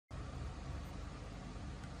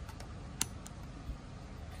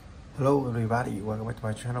Hello everybody, welcome back to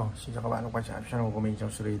my channel. Xin chào các bạn đã quay trở lại channel của mình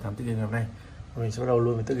trong series 8 tựa game ngày hôm nay. Mình sẽ bắt đầu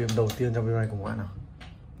luôn với tựa game đầu tiên trong video này của các bạn nào.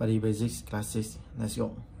 Baldi'sBasicsClassic, let's go.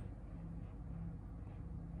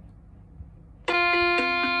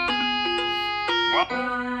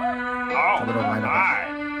 Bắt đầu bài nào.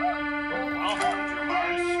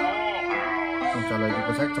 Không trả lời những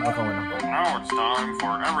cuốn sách trong các phòng này nào. Now it's time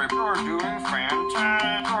for every. You're doing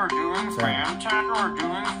fantastic. You're doing fantastic. You're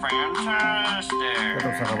doing fantastic. Tiếp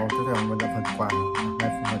tục sang các vòng tiếp theo mình đã phần quà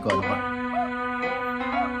này phải cởi các bạn.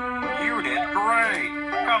 You did great.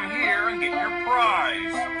 Come here and get your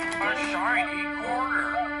prize, a shiny quarter.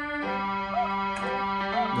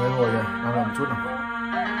 Nhớ hồi rồi, làm một chút nào.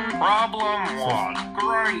 Problem one.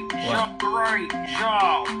 Great job. Great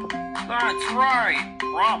job. That's right.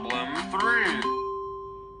 Problem three.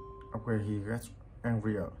 Okay, he gets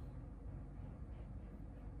angrier.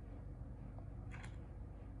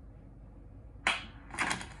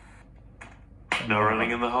 No running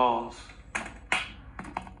in the halls.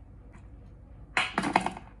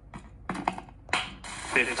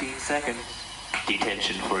 "15 seconds.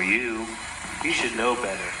 Detention for you. You should know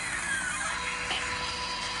better."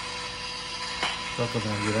 Cho tôi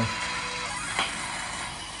làm gì đây?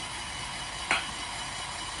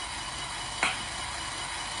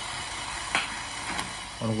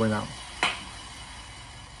 Còn quay nào?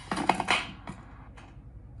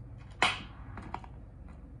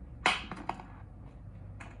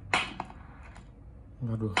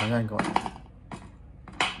 Nó được khá nhanh các bạn.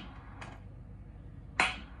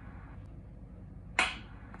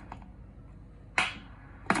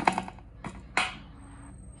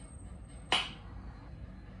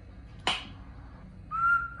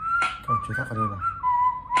 Còn chuyển thắt vào đây nào.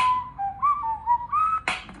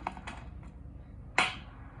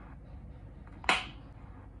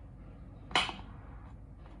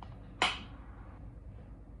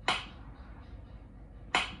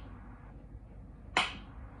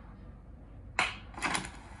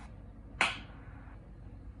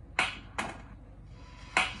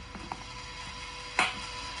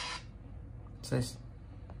 Six.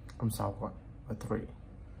 I'm sorry, what? A 3.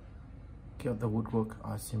 Kill the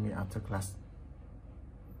woodwork or see me after class.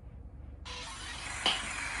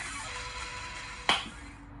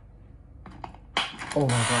 Oh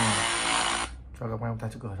my god. Cho các bạn ta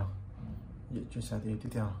trước cửa rồi. Dự chuyên sang tiếp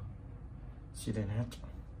theo. SirenHead.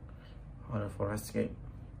 Horror for escape.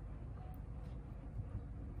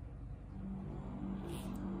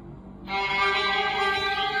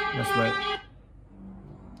 That's right.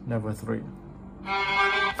 Number 3.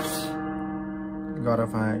 Gotta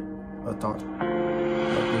find a thought,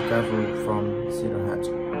 but be careful from SirenHead.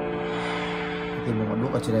 Tìm một ngọn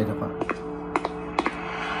đuốc ở trên đây các bạn.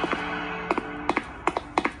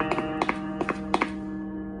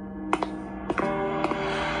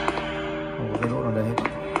 Không có cái lỗ nào đây hết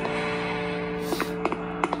bạn.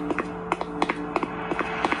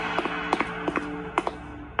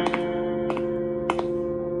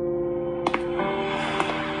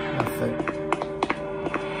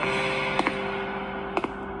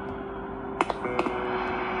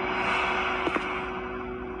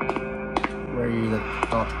 The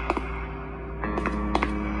thought.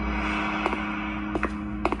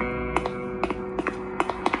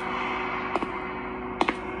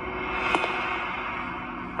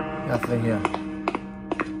 Nothing here.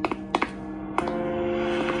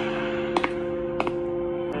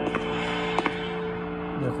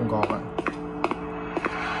 Nhưng không có bạn.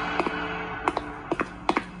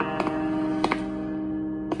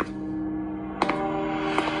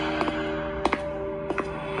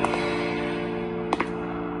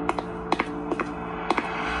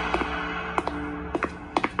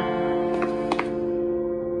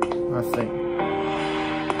 Nothing.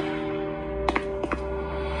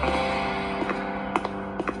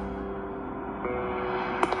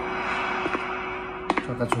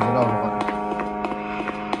 Cho ta xuống cái đầu các bạn.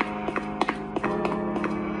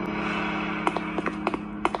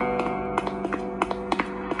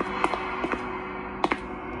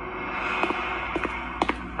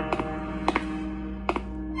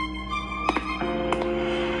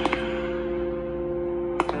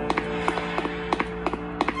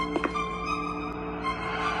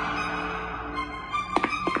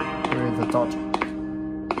 The thought.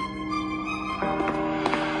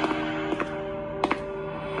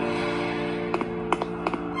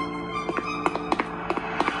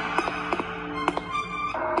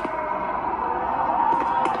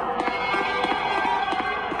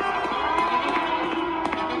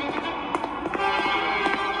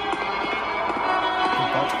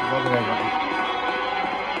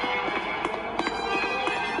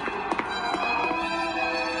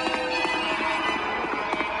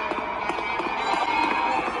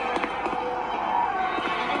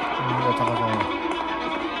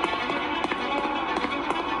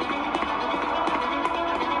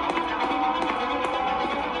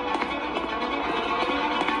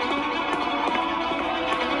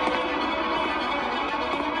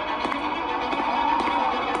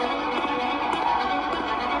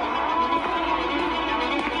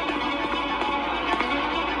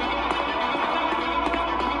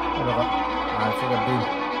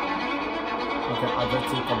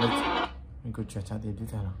 Still public. Mình cứ chuyển sang tìm tiếp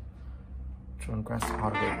theo nào.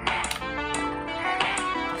 JoinQuestHorror.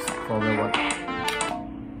 Follow what?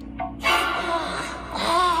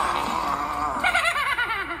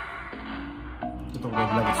 Tiếp tục đến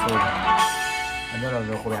level số. Anh nhớ là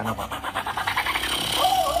rồi cô bé nào vậy?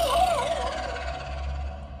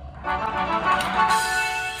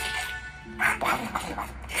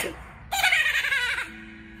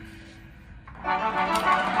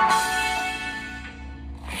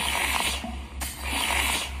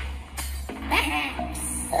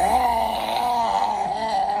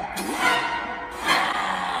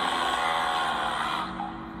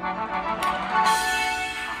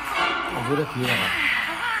 Rất là kia này.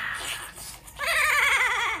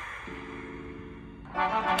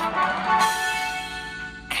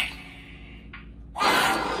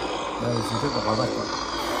 Đây chính thức là gói vật rồi.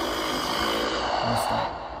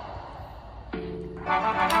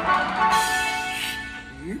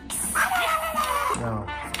 Nào,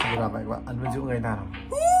 bây giờ vậy các bạn ấn vào giữ người nào.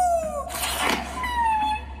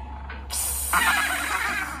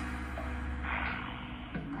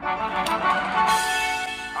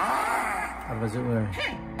 Ấn vào giữ người.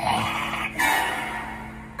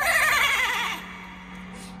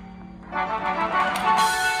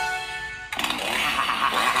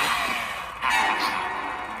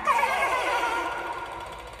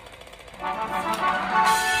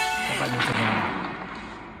 Các bạn nhìn nào.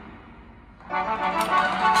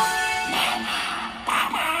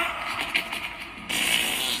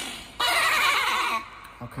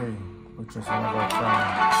 Ok, tôi chuyển sang level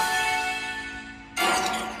 3.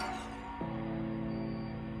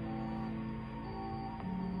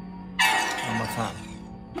 Một sàn.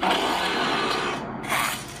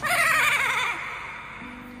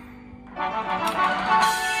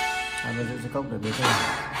 Anh bây giờ sẽ cốc để biến thành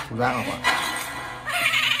thủ giang không ạ?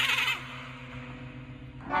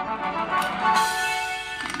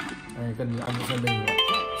 Đây cần ăn cái chân mình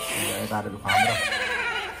để ta được khóa đâu.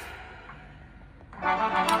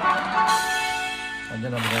 Anh rất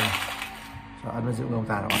là một đây. Sao ăn với giữ người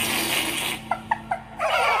ta rồi.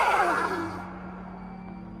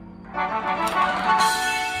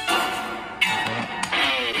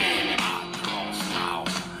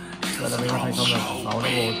 Giờ là mình thành công rồi. 6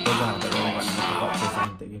 level đơn giản tại đây các bạn có gọi trở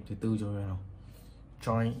thành tại game thứ 4 cho mình nào.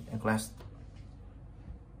 Join&Clash.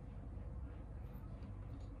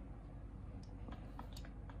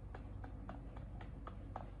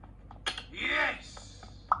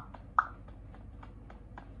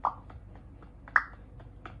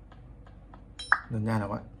 Đơn giản là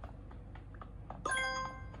vậy.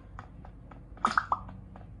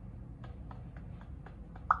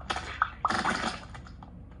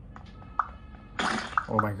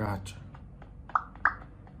 Oh my god.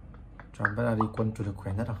 Chọn bắt là đi quân chủ lực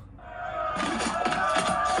khỏe nhất rồi.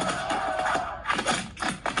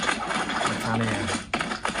 Sao này à?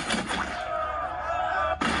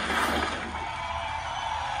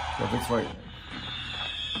 Perfect vậy.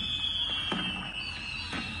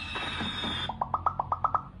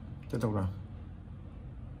 Tiếp tục nào.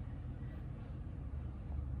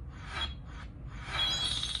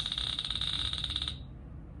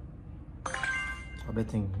 Có biết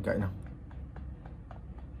tình gậy nào.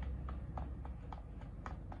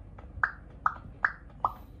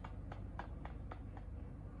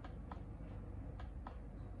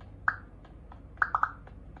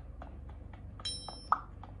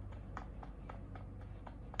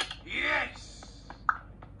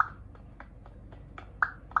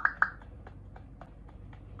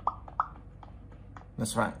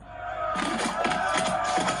 That's right.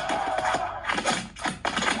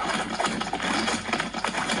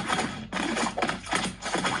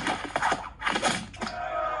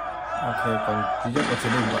 Ok, còn duy nhất là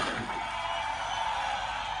chiến binh vậy.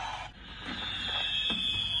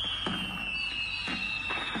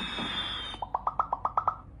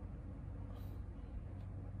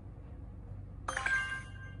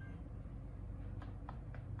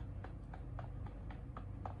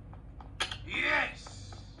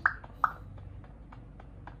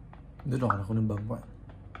 Đứa đỏ là không nên bấm vậy.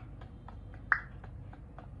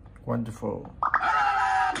 Wonderful.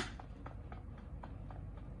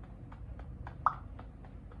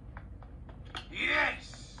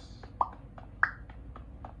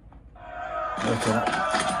 Rồi trở lại.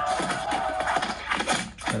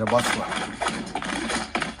 Đây là boss vậy.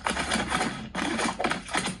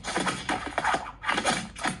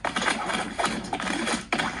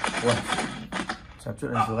 Ui, chạm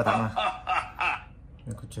chút anh xuống cả tắm à.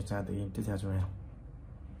 Mình có chuyển sang tới game tiếp theo cho em.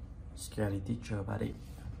 Scary Teacher Buddy.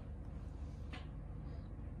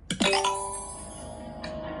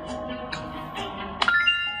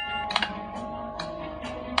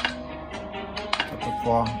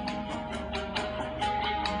 for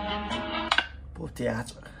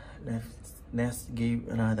Portiat. Let's give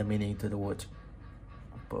another meaning to the word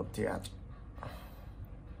Portiat.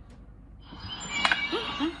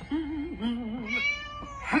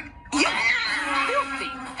 You filthy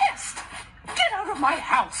pest! Get out of my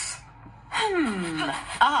house!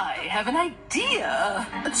 I have an idea.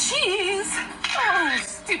 Cheese! Oh,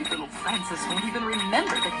 stupid little Francis won't even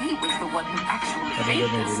remember that he was the one who actually made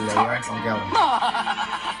this tart.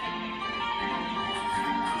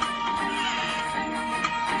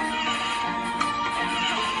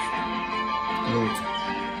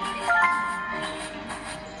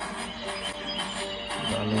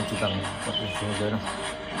 Lên chỉ tầng các cái xuống dưới nào.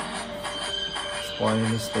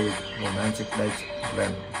 Spoil mistake, romantic date,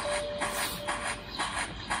 event.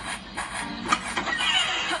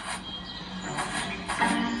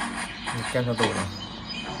 Kem cho tủ nào.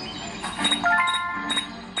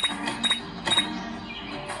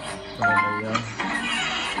 Cho mình lấy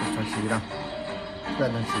trang trí nào.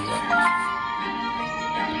 Gần trang trí vậy.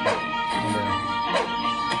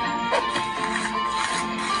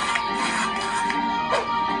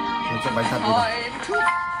 Cho bánh thật đi nào.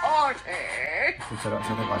 Tôi chờ đợi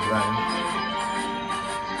xem kết quả ra nhé.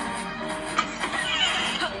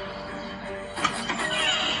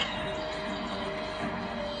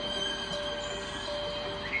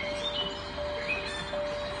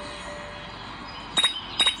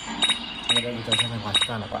 Đây bây giờ xem kết quả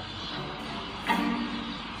ra nào bạn.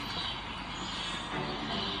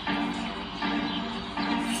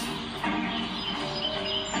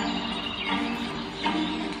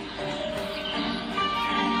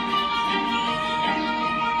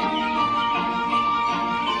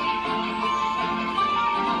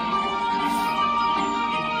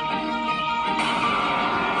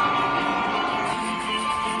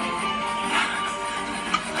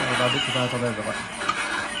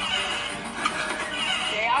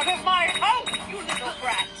 Stay out of my house, you little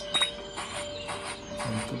brat!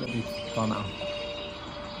 Chúng ta đi to nào.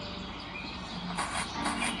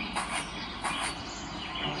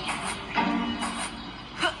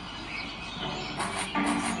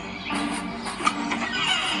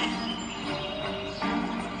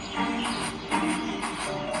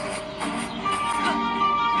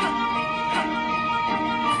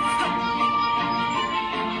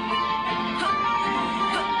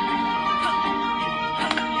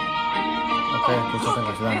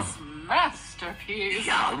 This masterpiece.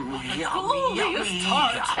 Glorious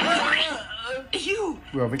tart. You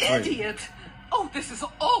idiot. Oh, this is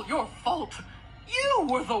all your fault. You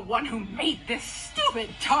were the one who made this stupid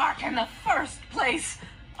tart in the first place.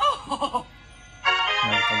 Oh.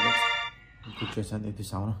 Này không biết. Tôi chuyển sang đến thứ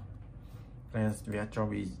 6 nào. Đây là cho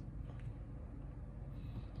bị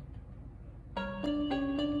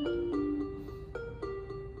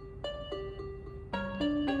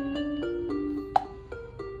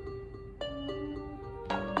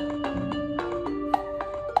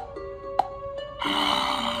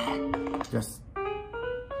yes.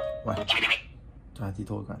 Vậy. Trả thì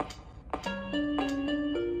thôi cả.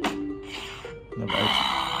 Là vậy.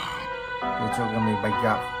 Để cho mình bạch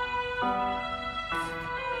gạo.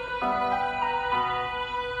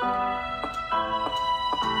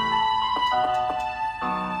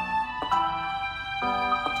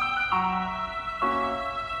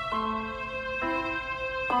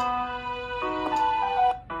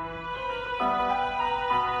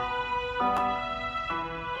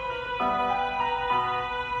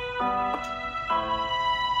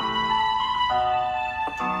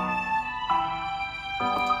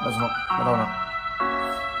 Bắt đầu nào.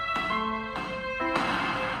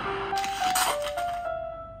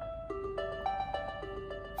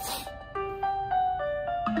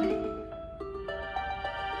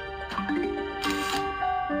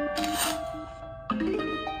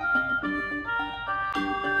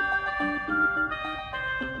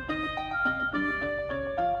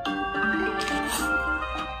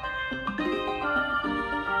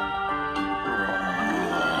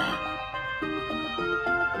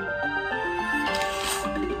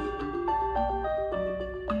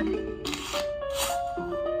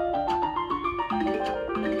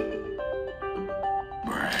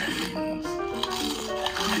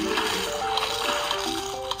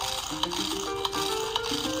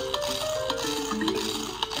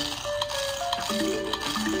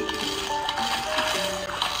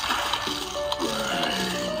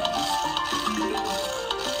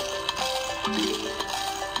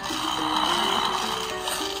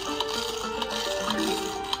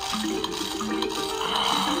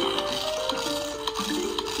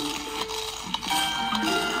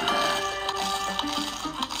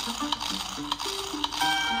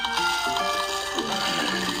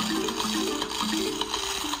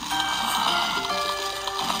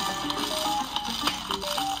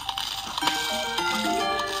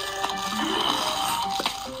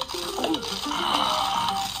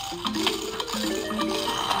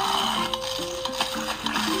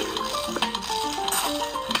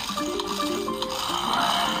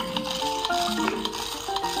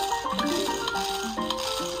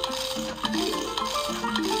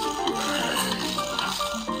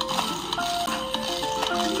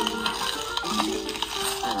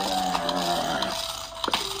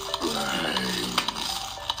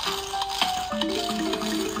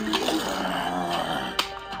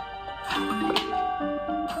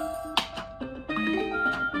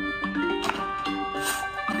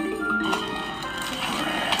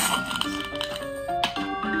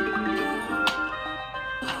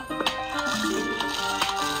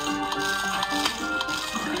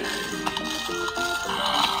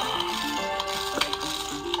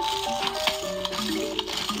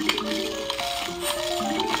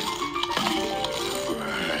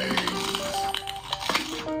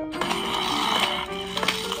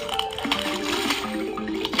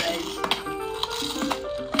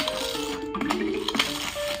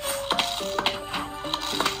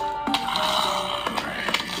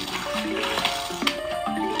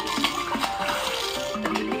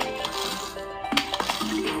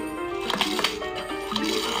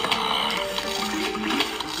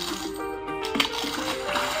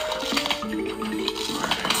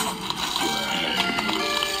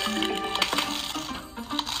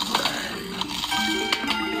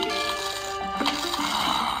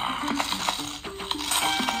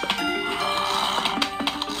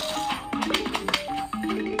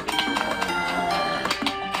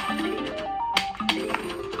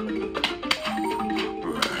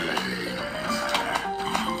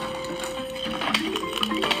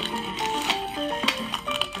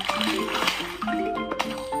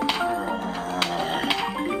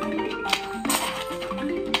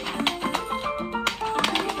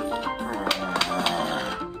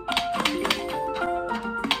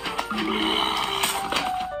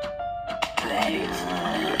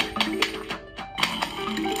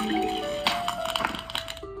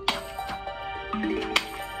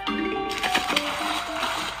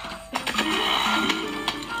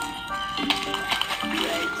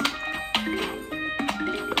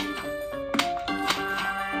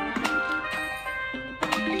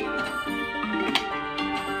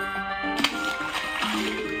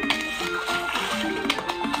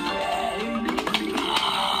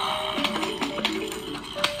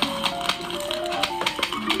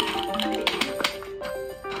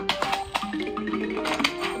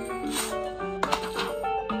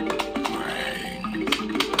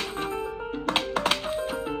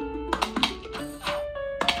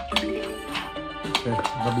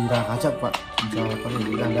 chậm các bạn, cho có thể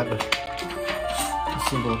dễ dàng đáp được.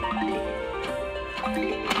 Simple.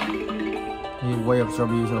 New way of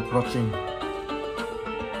zombies are approaching.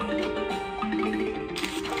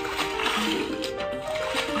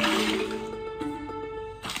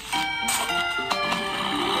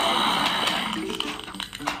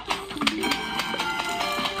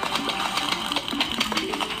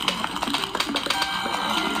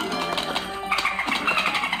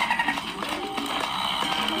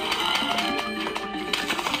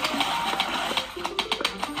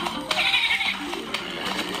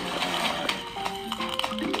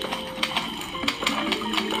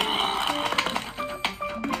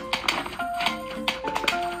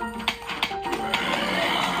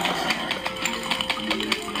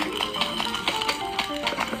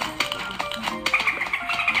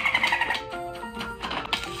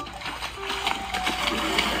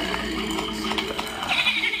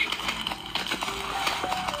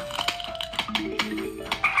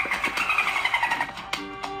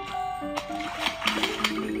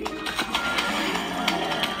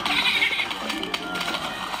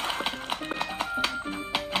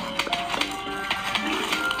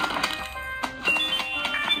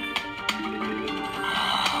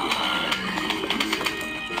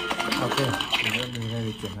 Ok, mình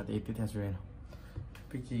đây chuyển hạt tiếp theo rồi.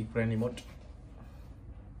 Piggy Granny Mode.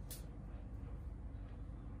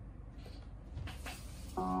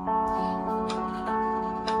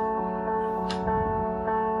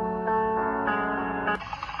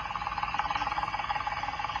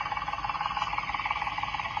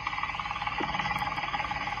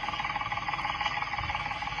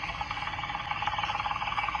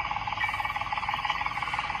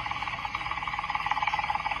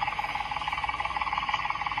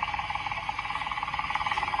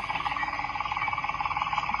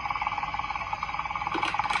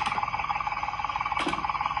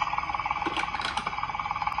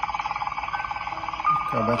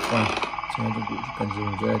 Các bác quan trên dụng cụ cần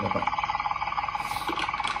dùng dưới đây các bạn.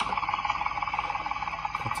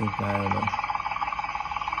 Các trên tay nữa.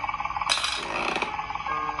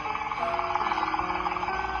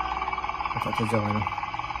 Các bạn chơi dòng này nào.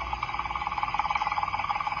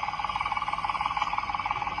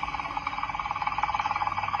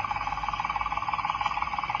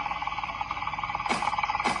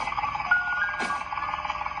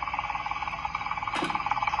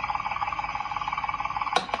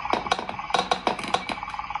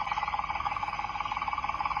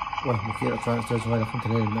 Ui, một khi đã chơi xoay là không thể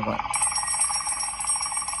lên nữa các bạn.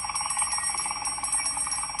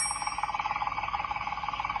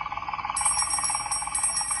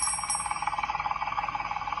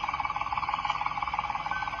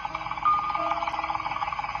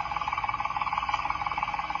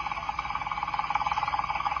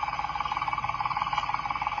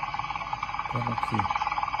 Rất là khi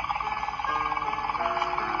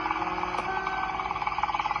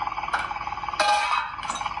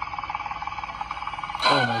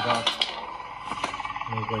oh my god,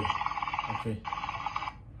 no way. Ok,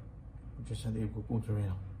 cho sang điểm cuối cùng cho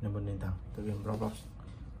mình là một nền tảng từ game Roblox.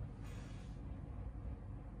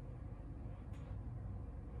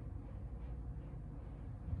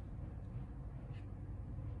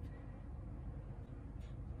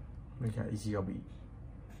 Mình cả easy bị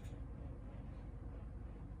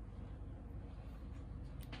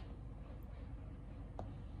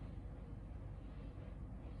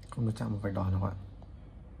không được chạm một vạch đỏ nào các bạn.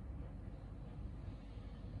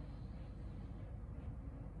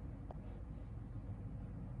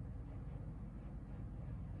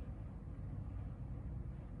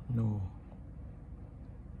 No.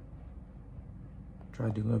 Try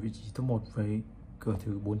đứng ở vị trí top 1 với cửa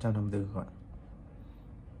thứ 454 các bạn.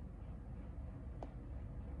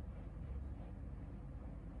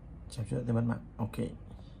 Chém chuyện tới mất mạng. Ok.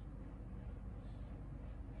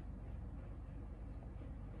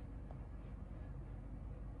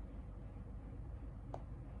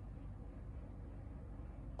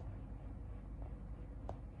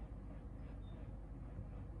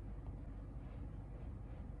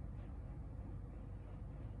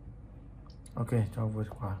 Ok, cho vượt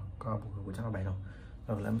qua bộ của chắc là 7 đâu.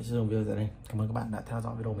 Rồi là mình sẽ dùng video tại đây. Cảm ơn các bạn đã theo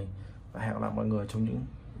dõi video mình và hẹn gặp lại mọi người trong những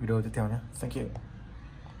video tiếp theo nhé. Thank you.